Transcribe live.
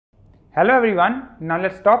Hello everyone, now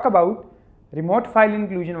let's talk about remote file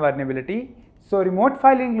inclusion vulnerability. So remote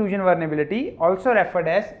file inclusion vulnerability, also referred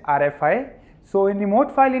as RFI. So in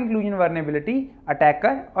remote file inclusion vulnerability,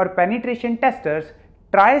 attacker or penetration testers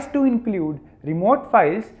tries to include remote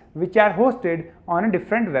files which are hosted on a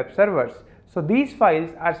different web servers. So these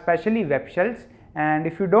files are specially web shells, and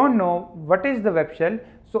if you don't know what is the web shell,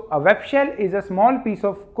 so a web shell is a small piece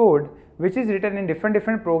of code which is written in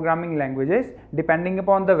different programming languages depending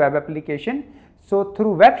upon the web application. So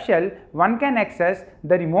through web shell one can access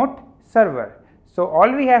the remote server. So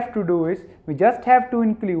all we have to do is we just have to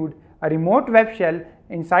include a remote web shell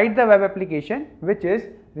inside the web application, which is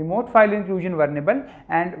remote file inclusion vulnerable,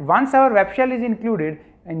 and once our web shell is included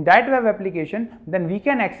in that web application, then we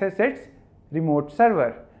can access its remote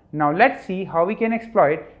server. Now let's see how we can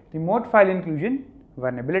exploit remote file inclusion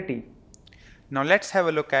vulnerability. Now let's have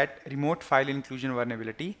a look at remote file inclusion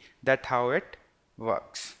vulnerability, that how it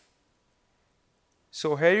works.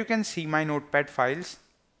 So here you can see my notepad files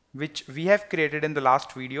which we have created in the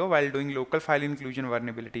last video while doing local file inclusion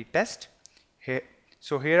vulnerability test.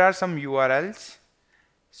 So here are some URLs.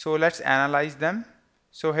 So let's analyze them.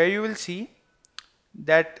 So here you will see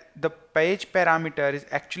that the page parameter is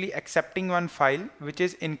actually accepting one file which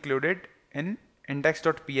is included in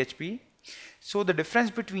index.php. So the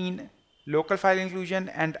difference between local file inclusion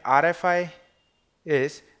and RFI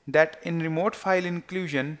is that in remote file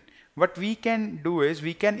inclusion, what we can do is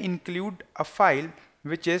we can include a file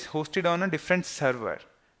which is hosted on a different server,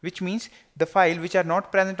 which means the file which are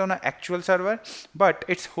not present on an actual server, but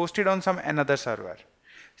it's hosted on some another server.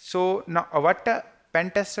 So now what a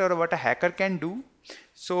pen tester or what a hacker can do,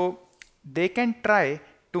 so they can try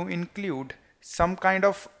to include some kind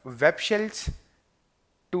of web shells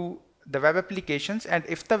to the web applications, and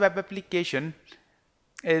if the web application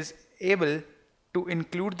is able to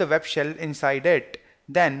include the web shell inside it,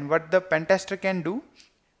 then what the pen tester can do,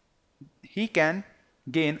 he can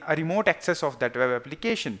gain a remote access of that web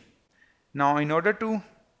application. Now in order to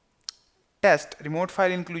test remote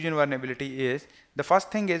file inclusion vulnerability is, the first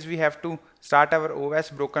thing is we have to start our OS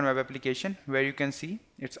broken web application where you can see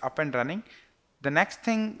it's up and running. The next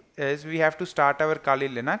thing is we have to start our Kali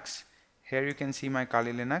Linux. Here you can see my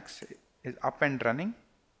Kali Linux is up and running.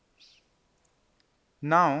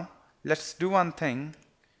 Now let's do one thing.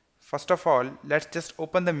 First of all, let's just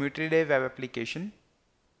open the Mutilday web application.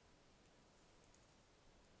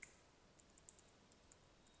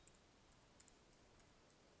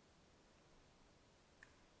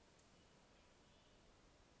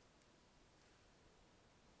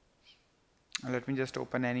 Let me just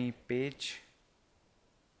open any page.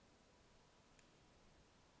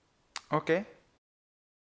 Okay.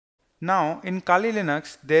 Now in Kali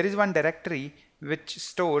Linux there is one directory which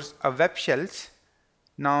stores a web shells.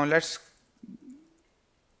 Now let's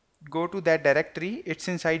go to that directory. It's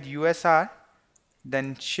inside USR,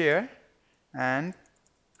 then share and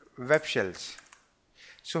web shells.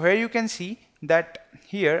 So here you can see that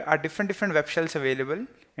here are different web shells available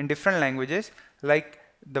in different languages, like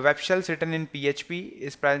the web shells written in PHP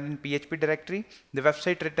is present in PHP directory, the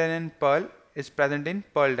website written in Perl is present in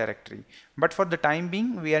Perl directory, but for the time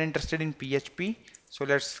being we are interested in PHP. So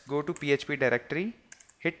let's go to PHP directory,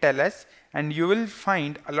 hit ls, and you will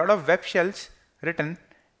find a lot of web shells written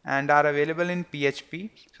and are available in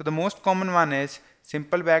PHP. So the most common one is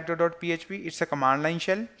simple backdoor.php, it's a command line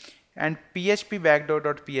shell, and php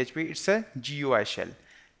backdoor.php, it's a GUI shell.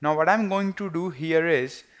 Now what I'm going to do here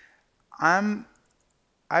is I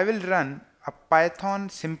will run a Python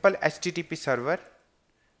simple HTTP server,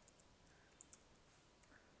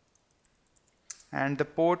 and the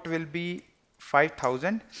port will be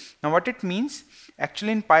 5000. Now what it means,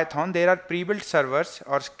 actually in Python there are pre-built servers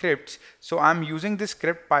or scripts, so I'm using this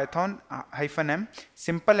script python-m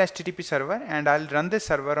simple HTTP server, and I'll run this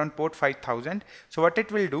server on port 5000. So what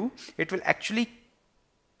it will do, it will actually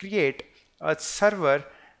create a server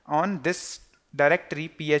on this directory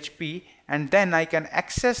PHP, and then I can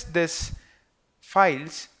access this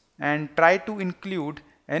files and try to include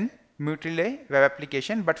in Mutilday web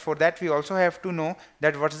application. But for that we also have to know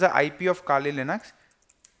that what is the IP of Kali Linux.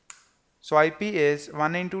 So IP is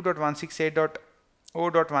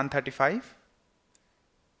 192.168.0.135.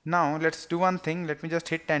 Now let's do one thing, let me just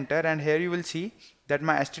hit enter, and here you will see that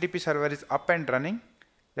my HTTP server is up and running.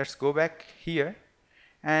 Let's go back here,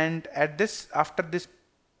 and at this, after this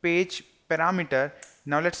page parameter,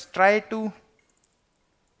 now let's try to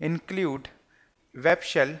include web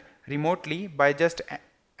shell remotely by just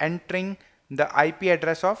entering the IP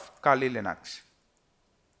address of Kali Linux.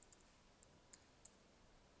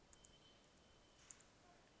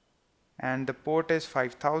 And the port is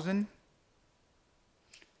 5000,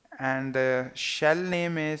 and the shell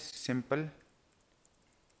name is simple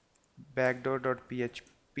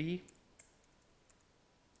backdoor.php.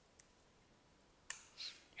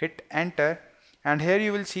 Hit enter, and here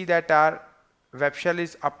you will see that our web shell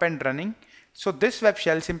is up and running. So this web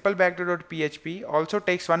shell simple backdoor.php also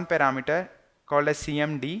takes one parameter called as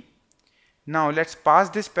cmd. Now let's pass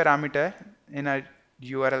this parameter in a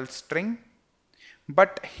URL string.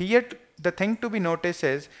 But here the thing to be noticed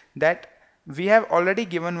is that we have already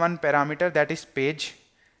given one parameter, that is page.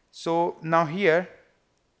 So now here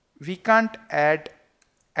we can't add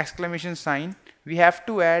exclamation sign, we have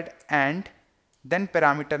to add and then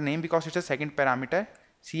parameter name, because it's a second parameter,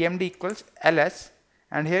 cmd equals ls,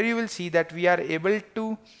 and here you will see that we are able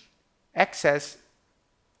to access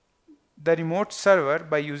the remote server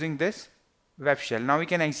by using this web shell. Now we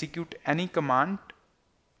can execute any command,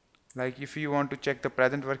 like if you want to check the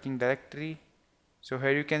present working directory. So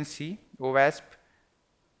here you can see OWASP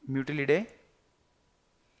mutilidae.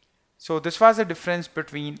 So this was the difference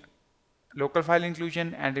between local file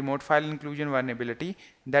inclusion and remote file inclusion vulnerability,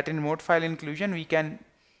 that in remote file inclusion we can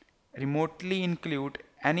remotely include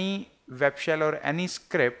any web shell or any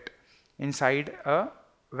script inside a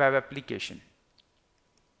web application.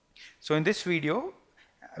 So in this video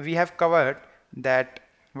we have covered that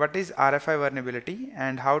what is RFI vulnerability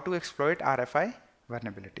and how to exploit RFI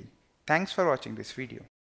vulnerability. Thanks for watching this video.